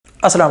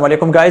Assalamu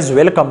alaikum guys,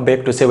 welcome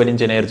back to Civil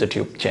Engineers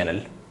YouTube channel.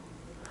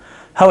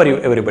 How are you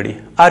everybody?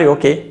 Are you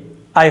okay?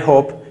 I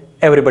hope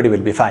everybody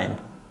will be fine.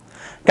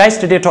 Guys,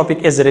 today's topic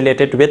is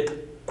related with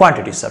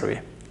quantity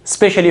survey,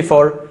 especially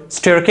for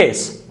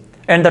staircase,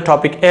 and the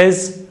topic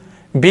is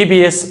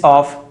BBS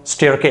of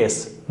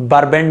staircase,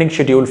 bar bending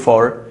schedule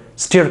for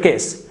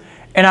staircase,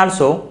 and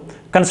also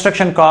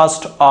construction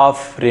cost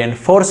of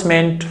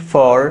reinforcement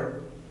for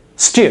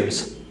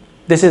stairs.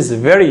 This is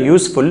very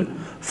useful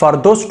for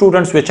those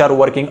students which are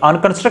working on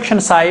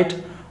construction site,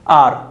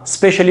 or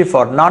especially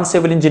for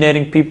non-civil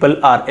engineering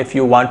people, or if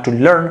you want to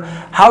learn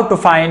how to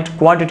find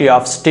quantity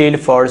of steel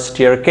for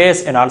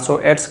staircase and also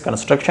its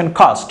construction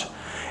cost.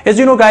 As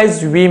you know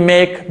guys, we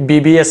make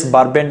BBS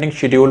bar bending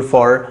schedule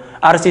for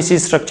RCC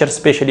structure,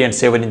 especially in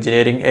civil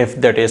engineering,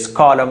 if that is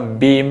column,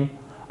 beam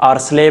or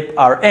slab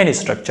or any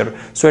structure.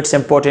 So it's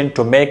important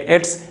to make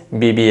its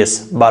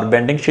BBS bar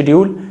bending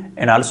schedule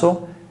and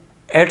also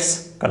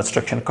its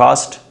construction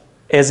cost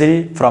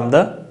easily from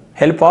the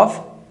help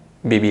of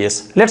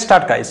BBS. Let's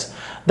start guys.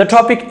 The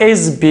topic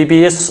is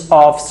BBS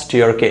of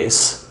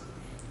staircase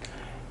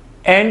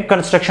and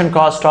construction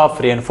cost of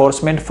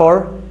reinforcement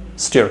for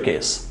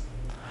staircase.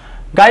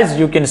 Guys,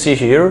 you can see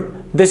here,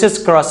 this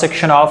is cross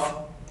section of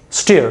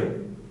stair,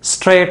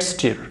 straight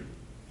stair,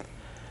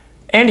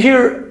 and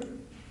here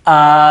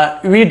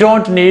we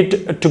don't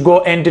need to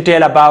go in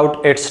detail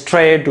about its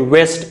straight,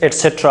 west,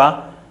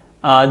 etc.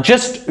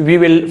 Just we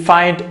will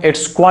find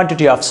its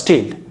quantity of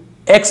steel,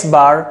 X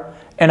bar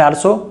and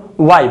also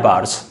Y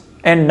bars,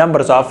 and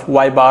numbers of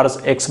Y bars,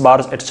 X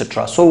bars,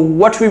 etc. So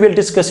what we will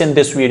discuss in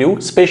this video,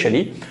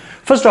 especially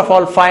first of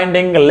all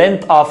finding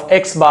length of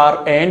X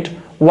bar and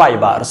Y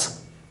bars,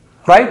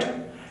 right?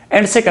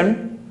 And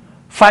second,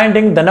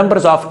 finding the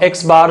numbers of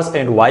X bars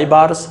and Y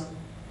bars.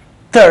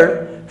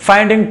 Third,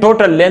 finding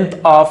total length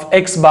of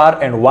X bar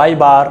and Y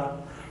bar.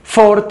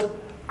 Fourth,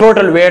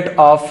 total weight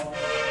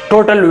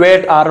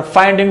or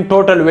finding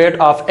total weight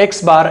of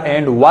X bar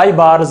and Y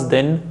bars,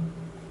 then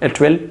it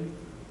will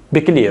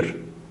be clear.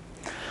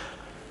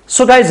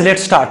 So guys,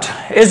 let's start.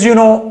 As you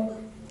know,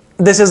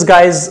 this is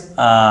guys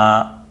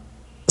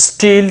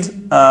steel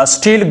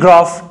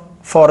graph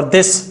for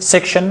this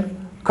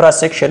section, cross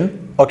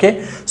section.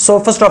 Okay, so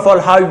first of all,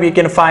 how we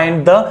can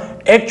find the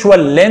actual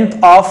length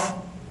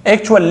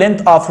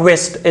of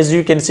waist. As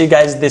you can see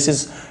guys, this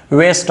is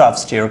waist of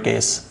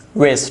staircase,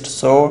 waist.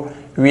 So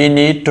we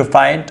need to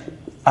find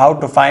how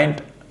to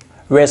find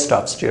waist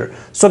of stair.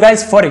 So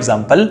guys, for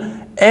example,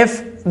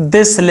 if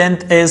this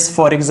length is,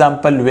 for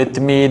example, with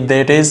me,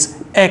 that is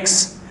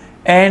X,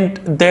 and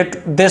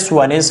that this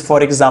one is,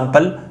 for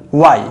example,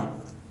 Y.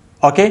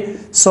 Okay,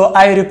 so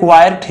I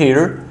required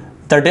here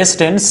the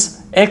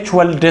distance,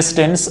 actual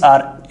distance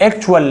or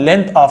actual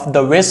length of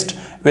the waist,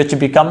 which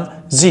become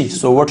Z.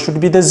 So what should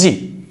be the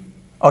Z?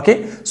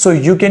 Okay, so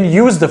you can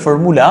use the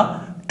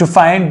formula to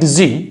find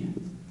Z.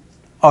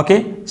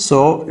 Okay,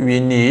 so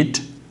we need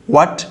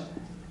what?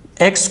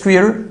 X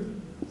square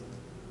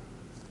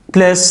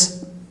plus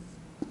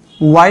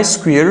Y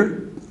square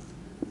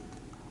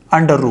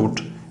under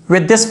root.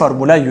 With this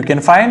formula you can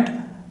find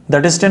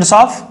the distance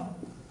of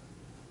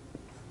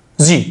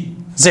Z,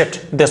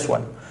 this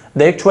one,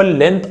 the actual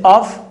length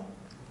of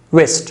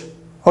waist.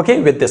 Okay,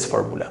 with this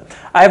formula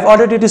I have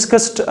already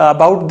discussed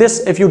about this.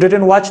 If you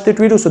didn't watch that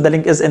video, so the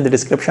link is in the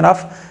description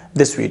of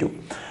this video.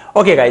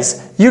 Okay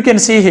guys, you can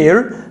see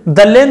here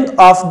the length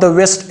of the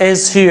waist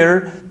is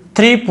here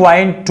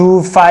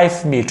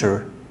 3.25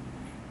 meter.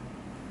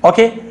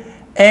 Okay,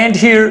 and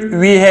here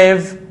we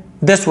have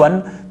this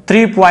one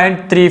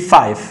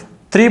 3.35,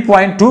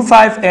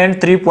 3.25 and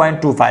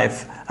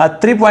 3.25,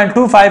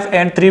 3.25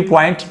 and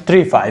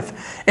 3.35,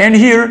 and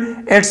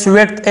here its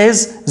width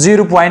is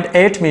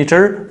 0.8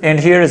 meter and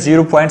here is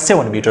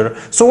 0.7 meter.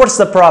 So what's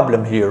the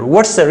problem here?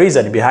 What's the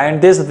reason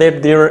behind this,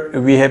 that there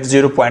we have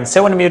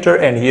 0.7 meter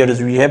and here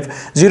is we have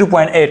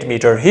 0.8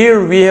 meter.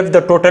 Here we have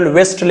the total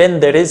waist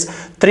length, that is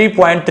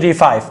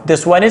 3.35.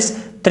 This one is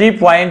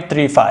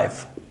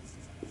 3.35,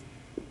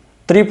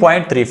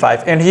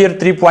 and here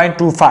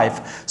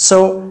 3.25.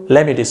 So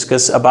let me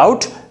discuss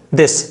about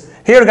this.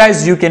 Here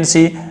guys, you can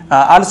see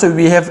also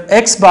we have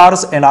X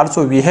bars and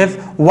also we have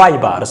Y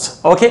bars.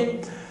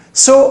 Okay,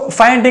 so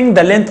finding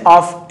the length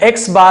of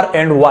X bar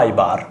and Y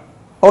bar.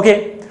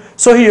 Okay,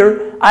 so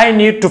here I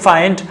need to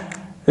find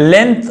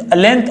length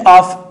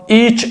of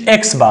each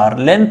X bar,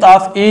 length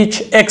of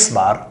each X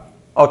bar.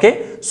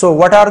 Okay, so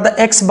what are the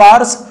X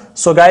bars?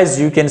 So guys,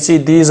 you can see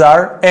these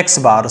are X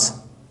bars,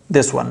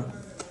 this one.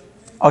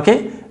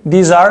 Okay,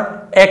 these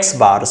are X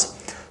bars.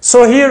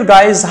 So here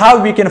guys, how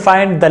we can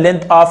find the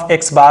length of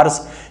X bars?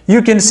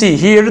 You can see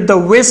here the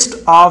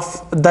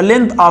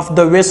length of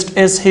the waist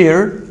is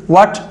here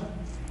what?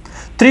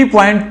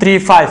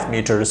 3.35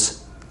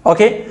 meters.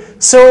 Okay,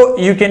 so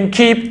you can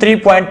keep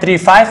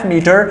 3.35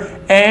 meter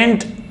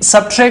and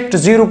subtract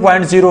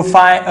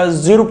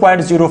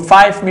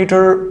 0.05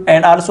 meter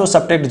and also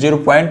subtract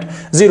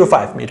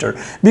 0.05 meter,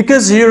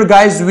 because here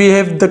guys we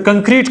have the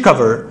concrete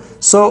cover.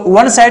 So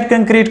one side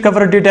concrete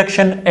cover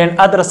deduction and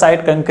other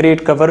side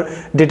concrete cover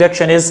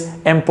deduction is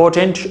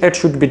important. It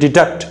should be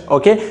deduct,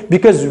 okay,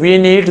 because we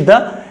need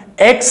the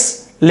x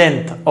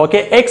length,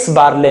 okay, x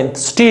bar length,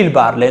 steel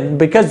bar length,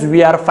 because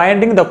we are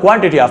finding the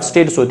quantity of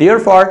steel. So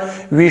therefore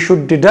we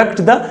should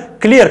deduct the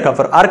clear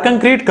cover or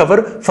concrete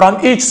cover from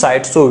each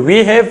side. So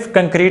we have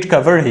concrete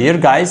cover here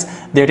guys,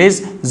 that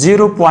is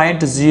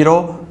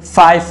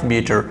 0.05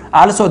 meter.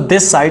 Also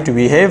this side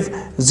we have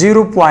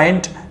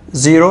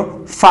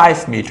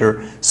 0.05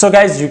 meter. So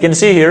guys, you can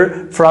see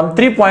here from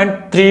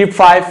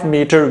 3.35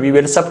 meter we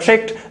will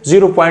subtract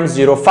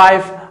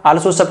 0.05,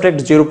 also subtract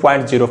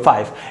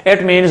 0.05.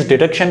 It means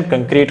deduction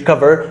concrete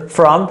cover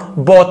from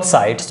both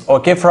sides,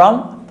 okay,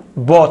 from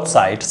both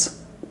sides.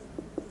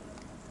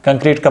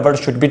 Concrete cover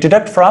should be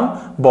deducted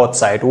from both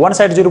sides. One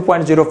side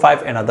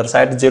 0.05, another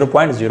side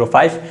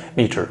 0.05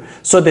 meter.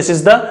 So this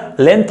is the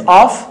length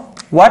of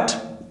what?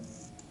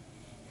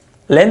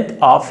 Length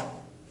of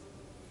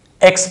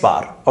x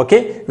bar,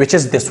 okay, which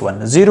is this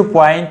one,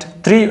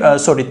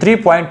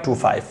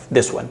 3.25,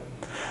 this one.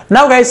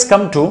 Now guys,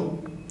 come to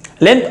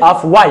length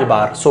of y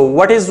bar. So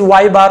what is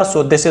y bar?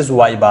 So this is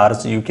y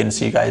bars. You can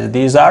see guys,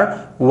 these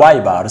are y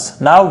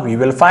bars. Now we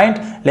will find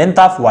length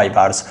of y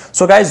bars.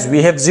 So guys,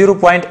 we have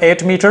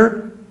 0.8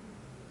 meter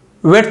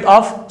width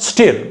of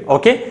steel,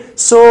 okay.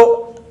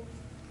 So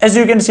as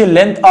you can see,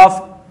 length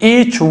of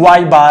each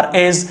y bar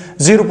is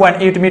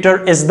 0.8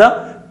 meter is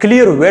the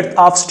clear width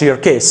of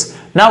staircase.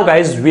 Now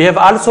guys, we have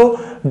also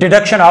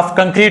deduction of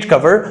concrete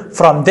cover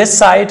from this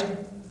side,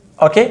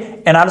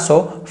 okay, and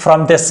also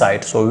from this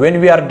side. So when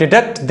we are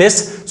deduct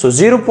this, so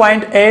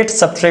 0.8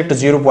 subtract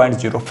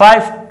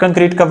 0.05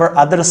 concrete cover,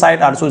 other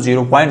side also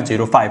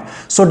 0.05.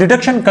 So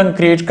deduction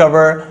concrete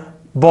cover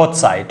both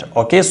side,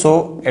 okay.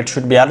 So it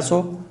should be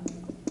also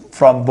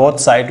from both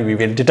side we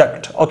will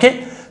deduct,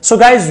 okay. So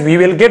guys, we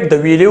will get the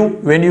value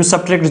when you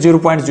subtract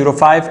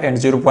 0.05 and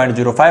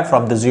 0.05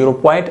 from the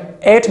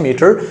 0.8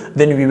 meter,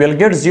 then we will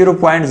get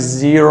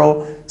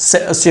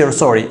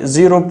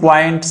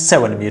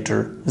 0.7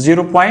 meter,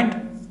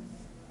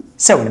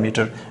 0.7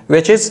 meter,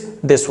 which is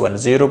this one,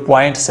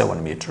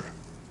 0.7 meter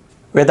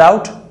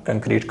without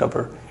concrete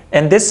cover,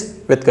 and this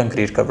with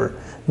concrete cover,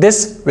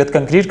 this with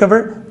concrete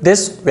cover,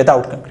 this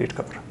without concrete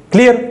cover.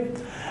 Clear?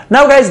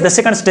 Now guys, the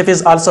second step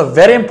is also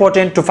very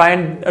important to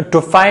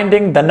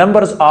finding the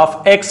numbers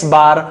of x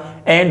bar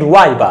and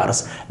y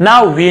bars.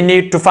 Now we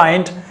need to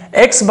find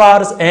x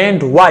bars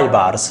and y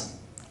bars,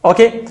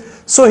 okay.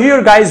 So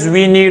here guys,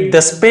 we need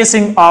the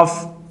spacing of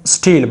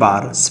steel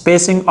bar,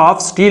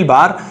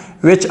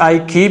 which I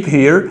keep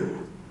here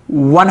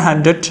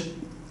 100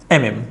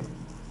 mm.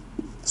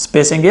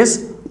 Spacing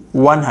is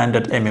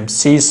 100 mm,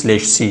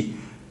 C/C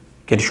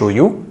can show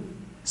you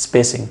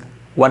spacing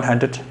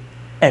 100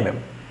 mm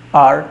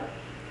or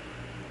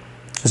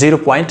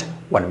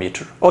 0.1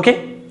 meter,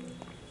 okay.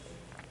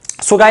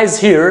 So guys,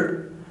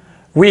 here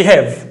we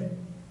have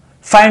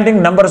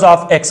finding numbers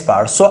of x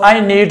bar. So I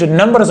need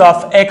numbers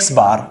of x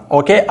bar,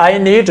 okay. I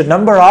need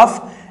number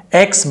of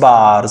x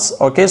bars,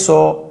 okay.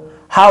 So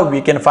how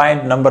we can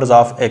find numbers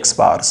of x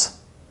bars,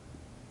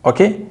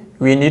 okay.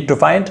 We need to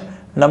find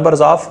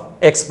numbers of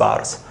x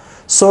bars.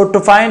 So to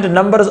find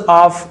numbers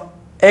of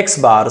x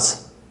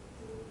bars,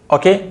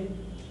 okay,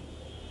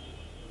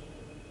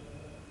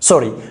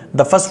 sorry,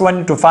 the first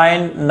one to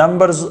find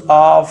numbers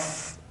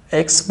of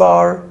x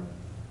bar,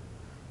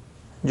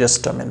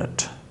 just a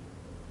minute.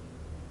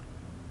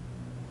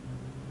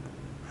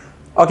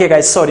 Okay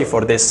guys, sorry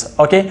for this,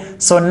 okay.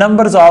 So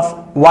numbers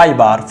of y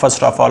bar,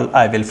 first of all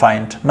I will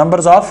find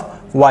numbers of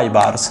y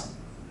bars,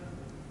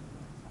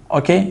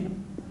 okay,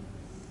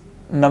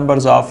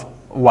 numbers of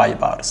y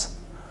bars.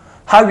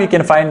 How we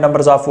can find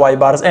numbers of y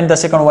bars? And the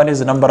second one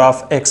is number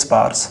of x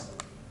bars.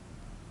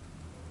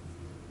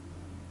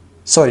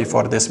 Sorry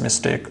for this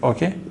mistake,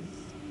 okay.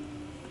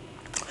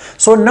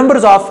 So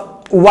numbers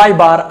of y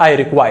bar I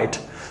required.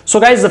 So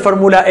guys, the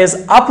formula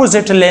is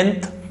opposite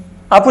length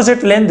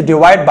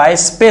divided by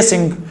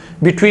spacing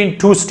between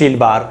two steel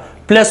bar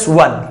plus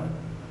 1,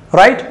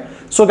 right?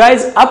 So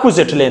guys,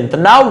 opposite length,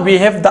 now we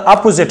have the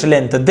opposite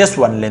length, this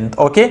one length,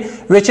 okay,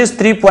 which is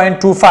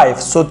 3.25.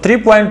 So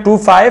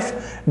 3.25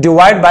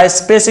 divided by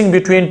spacing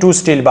between two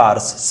steel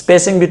bars,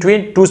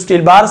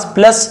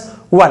 plus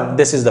 1,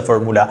 this is the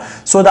formula.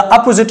 So the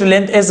opposite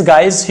length is,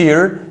 guys,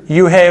 here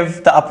you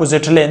have the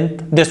opposite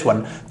length, this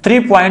one,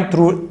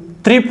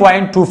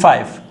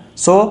 3.25.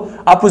 So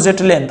opposite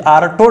length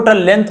or total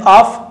length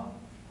of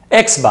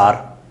x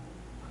bar.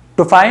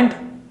 To find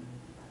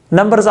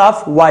numbers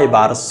of y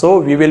bars, so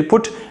we will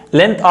put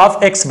length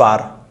of x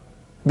bar,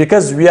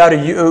 because we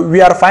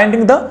are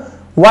finding the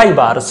y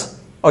bars,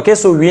 okay.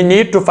 So we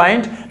need to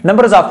find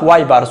numbers of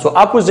y bars. So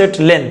opposite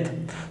length.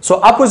 So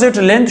opposite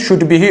length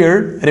should be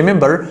here,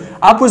 remember,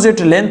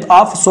 opposite length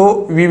of,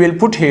 so we will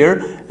put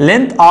here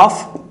length of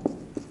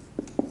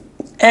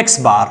x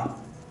bar,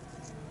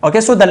 Okay,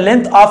 so the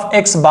length of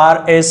X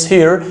bar is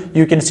here,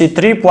 you can see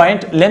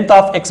length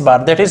of X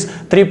bar, that is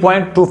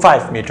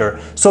 3.25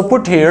 meter. So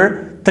put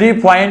here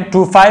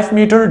 3.25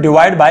 meter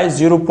divided by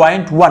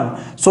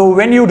 0.1. So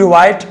when you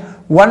divide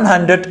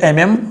 100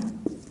 mm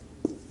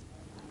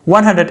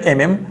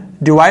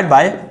divided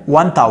by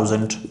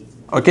 1000,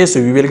 okay,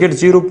 so we will get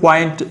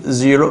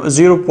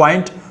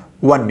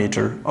 0.1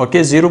 meter. Okay,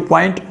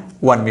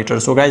 0.1 meter.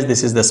 So guys,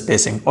 this is the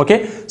spacing.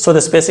 Okay, so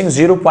the spacing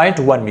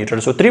 0.1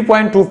 meter. So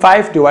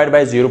 3.25 divided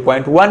by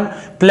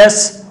 0.1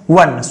 plus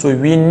 1. So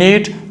we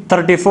need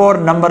 34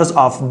 numbers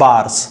of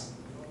bars.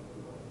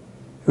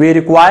 We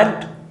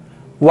required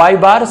Y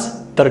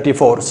bars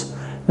 34s.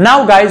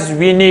 Now guys,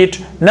 we need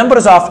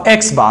numbers of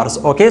X bars.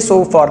 Okay,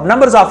 so for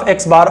numbers of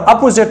X bar,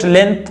 opposite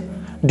length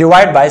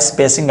divided by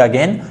spacing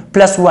again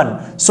plus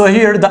 1. So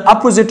here the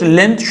opposite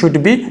length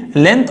should be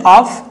length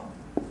of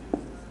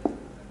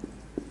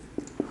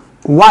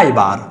Y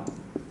bar.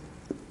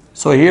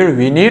 So here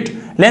we need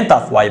length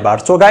of Y bar.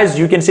 So guys,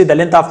 you can see the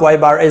length of Y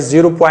bar is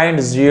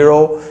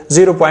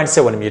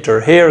 0.7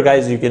 meter. Here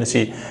guys, you can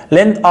see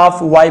length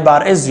of Y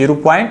bar is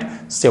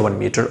 0.7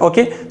 meter.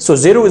 Okay, so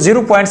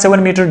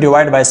 0.7 meter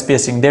divided by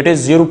spacing, that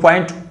is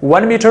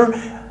 0.1 meter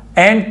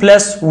and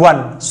plus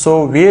 1.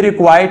 So we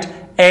required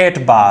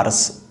 8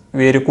 bars.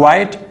 We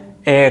required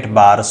 8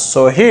 bars.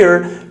 So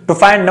here to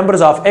find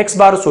numbers of X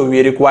bars, so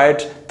we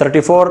required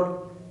 34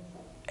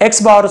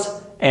 X bars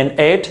and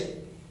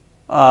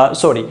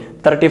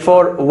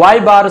 34 Y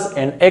bars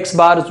and X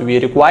bars. We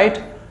required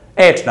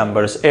 8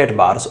 bars.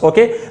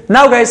 Okay,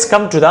 now guys,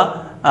 come to the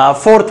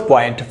fourth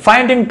point,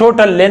 finding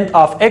total length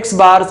of X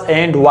bars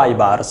and Y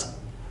bars.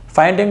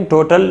 Finding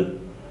total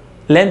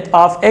length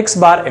of X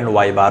bar and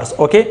Y bars.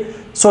 Okay,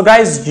 so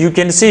guys, you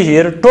can see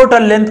here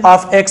total length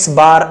of X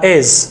bar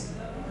is,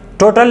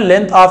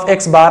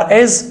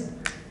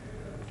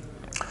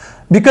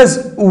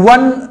 because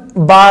one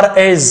bar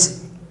is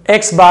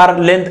X bar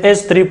length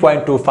is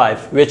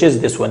 3.25, which is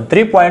this one,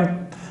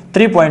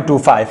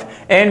 3.25,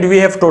 and we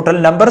have total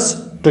numbers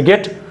to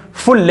get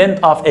full length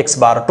of X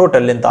bar,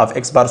 total length of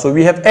X bar. So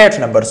we have 8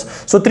 numbers.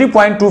 So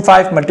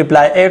 3.25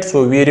 multiply 8,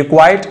 so we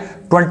required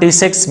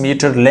 26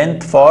 meter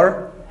length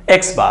for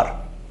X bar.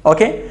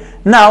 Okay,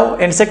 now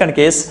in second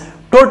case,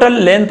 total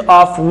length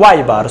of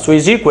Y bar, so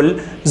is equal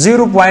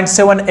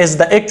 0.7 is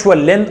the actual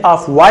length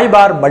of Y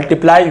bar,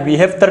 multiply, we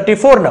have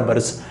 34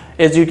 numbers.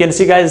 As you can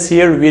see guys,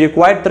 here we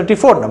required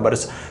 34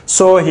 numbers.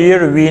 So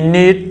here we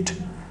need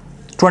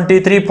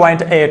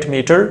 23.8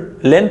 meter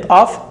length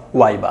of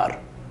Y bar,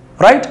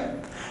 right?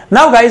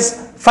 Now guys,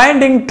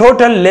 finding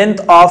total length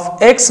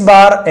of X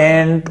bar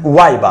and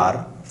Y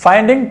bar.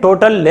 Finding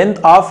total length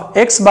of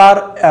X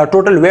bar,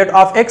 total weight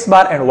of X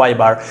bar and Y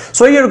bar.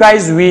 So here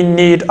guys, we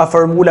need a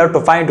formula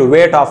to find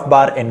weight of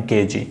bar in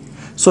kg.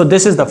 So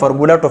this is the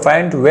formula to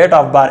find weight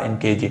of bar in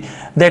kg.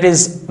 That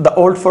is the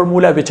old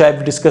formula which I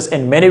have discussed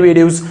in many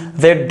videos,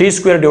 that d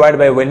square divided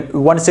by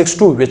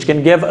 162, which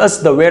can give us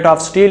the weight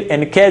of steel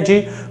in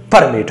kg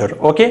per meter.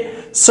 Okay,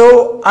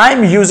 so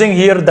I'm using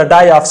here the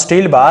die of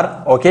steel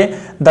bar. Okay,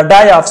 the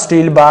die of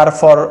steel bar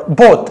for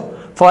both,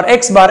 for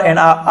X bar and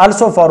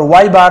also for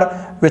Y bar,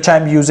 which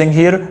I'm using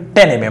here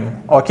 10 mm.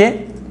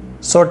 Okay,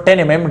 so 10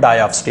 mm die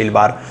of steel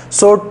bar.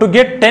 So to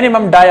get 10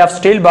 mm die of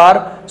steel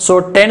bar, so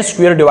 10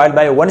 square divided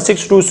by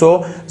 162,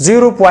 so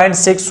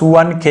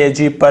 0.61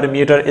 kg per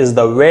meter is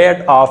the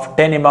weight of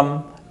 10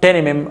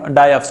 mm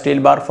die of steel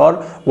bar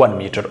for 1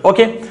 meter.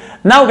 Okay,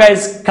 now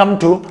guys, come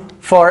to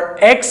for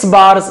X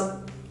bars.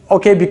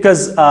 Okay,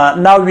 because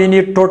now we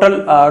need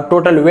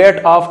total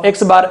weight of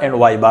X bar and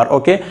Y bar.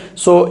 Okay,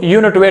 so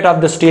unit weight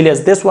of the steel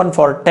is this one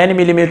for 10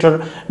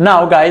 millimeter.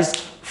 Now guys,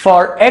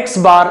 for X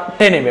bar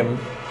 10 mm,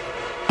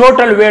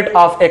 total weight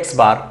of X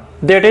bar,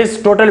 that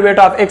is total weight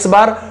of X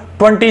bar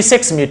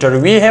 26 meter.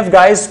 We have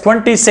guys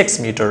 26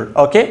 meter.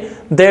 Okay,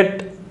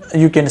 that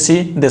you can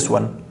see this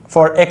one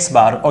for X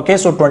bar. Okay,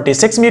 so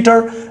 26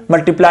 meter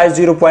multiply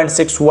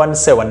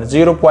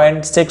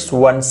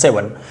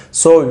 0.617.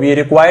 So we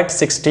required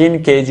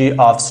 16 kg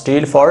of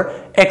steel for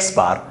X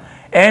bar.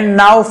 And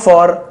now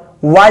for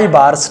Y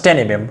bars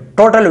 10 mm,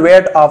 total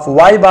weight of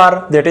Y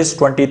bar, that is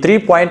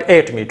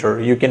 23.8 meter.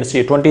 You can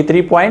see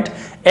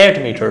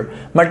 23.8 meter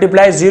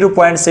multiply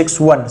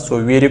 0.61,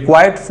 so we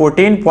required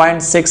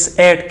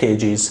 14.68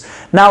 kgs.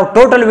 Now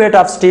total weight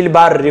of steel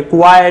bar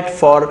required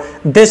for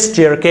this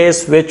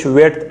staircase, which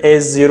width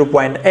is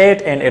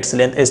 0.8 and its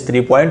length is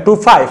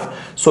 3.25.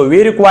 So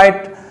we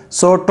required,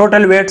 so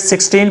total weight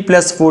 16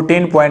 plus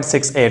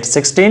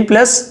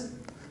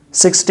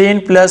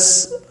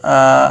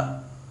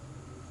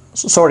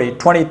 14.68,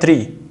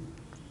 23.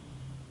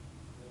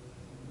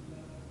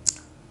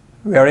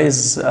 Where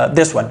is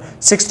this one?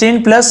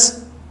 16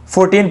 plus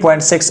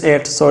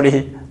 14.68.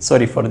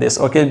 Sorry for this.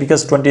 Okay,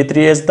 because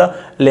 23 is the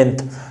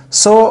length.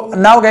 So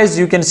now guys,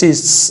 you can see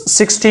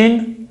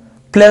 16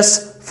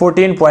 plus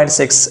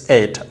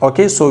 14.68.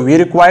 Okay, so we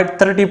required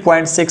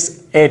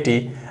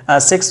 30.680.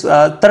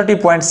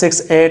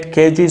 30.68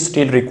 kg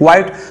steel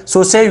required.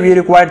 So say we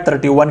required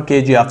 31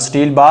 kg of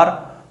steel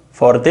bar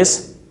for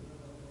this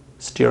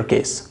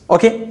staircase.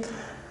 Okay,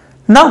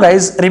 Now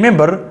guys,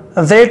 remember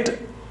that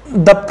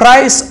the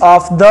price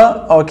of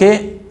the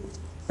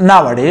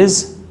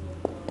nowadays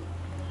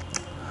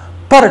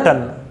per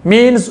ton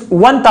means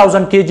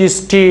 1000 kg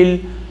steel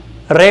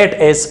rate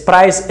is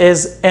price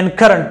is in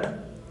current,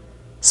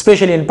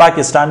 especially in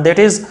Pakistan, that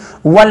is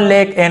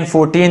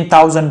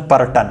 1,14,000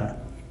 per ton.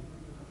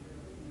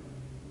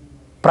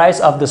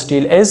 Price of the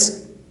steel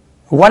is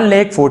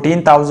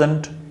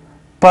 1,14,000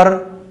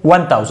 per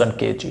 1000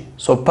 kg,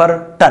 so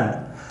per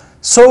ton.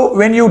 So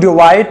when you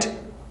divide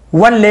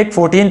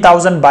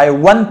 1,14,000 by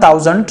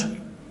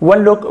 1000,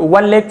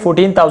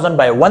 1,14,000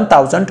 by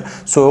 1000,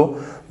 so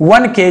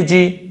 1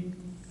 kg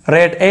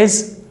rate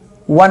is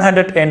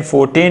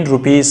 114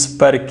 rupees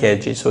per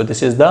kg. So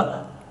this is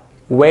the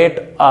weight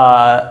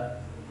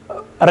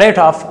rate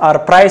of or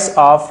price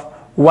of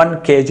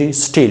 1 kg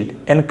steel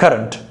in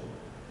current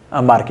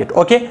market.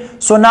 Okay,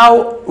 so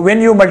now when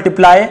you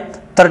multiply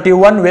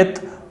 31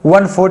 with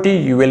 140,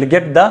 you will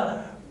get the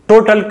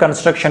total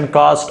construction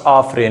cost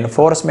of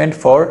reinforcement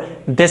for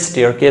this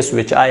staircase,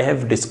 which I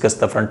have discussed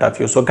the front of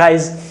you. So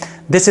guys,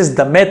 this is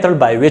the method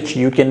by which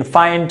you can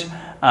find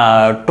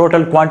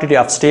total quantity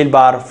of steel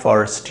bar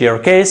for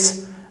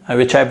staircase,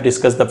 which I have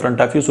discussed the front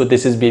of you. So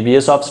this is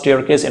BBS of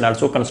staircase and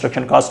also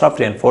construction cost of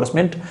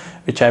reinforcement,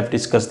 which I have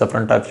discussed the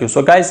front of you.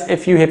 So guys,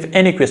 if you have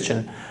any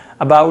question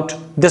about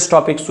this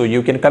topic, so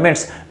you can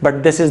comments,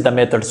 but this is the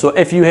method. So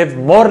if you have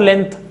more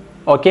length,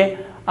 okay,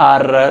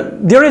 or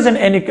there isn't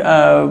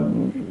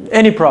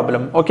any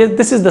problem, okay,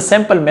 this is the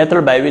simple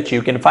method by which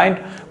you can find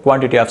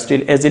quantity of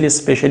steel easily,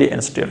 especially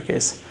in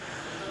staircase.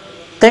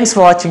 Thanks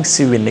for watching.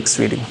 See you in next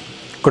video.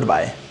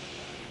 Goodbye.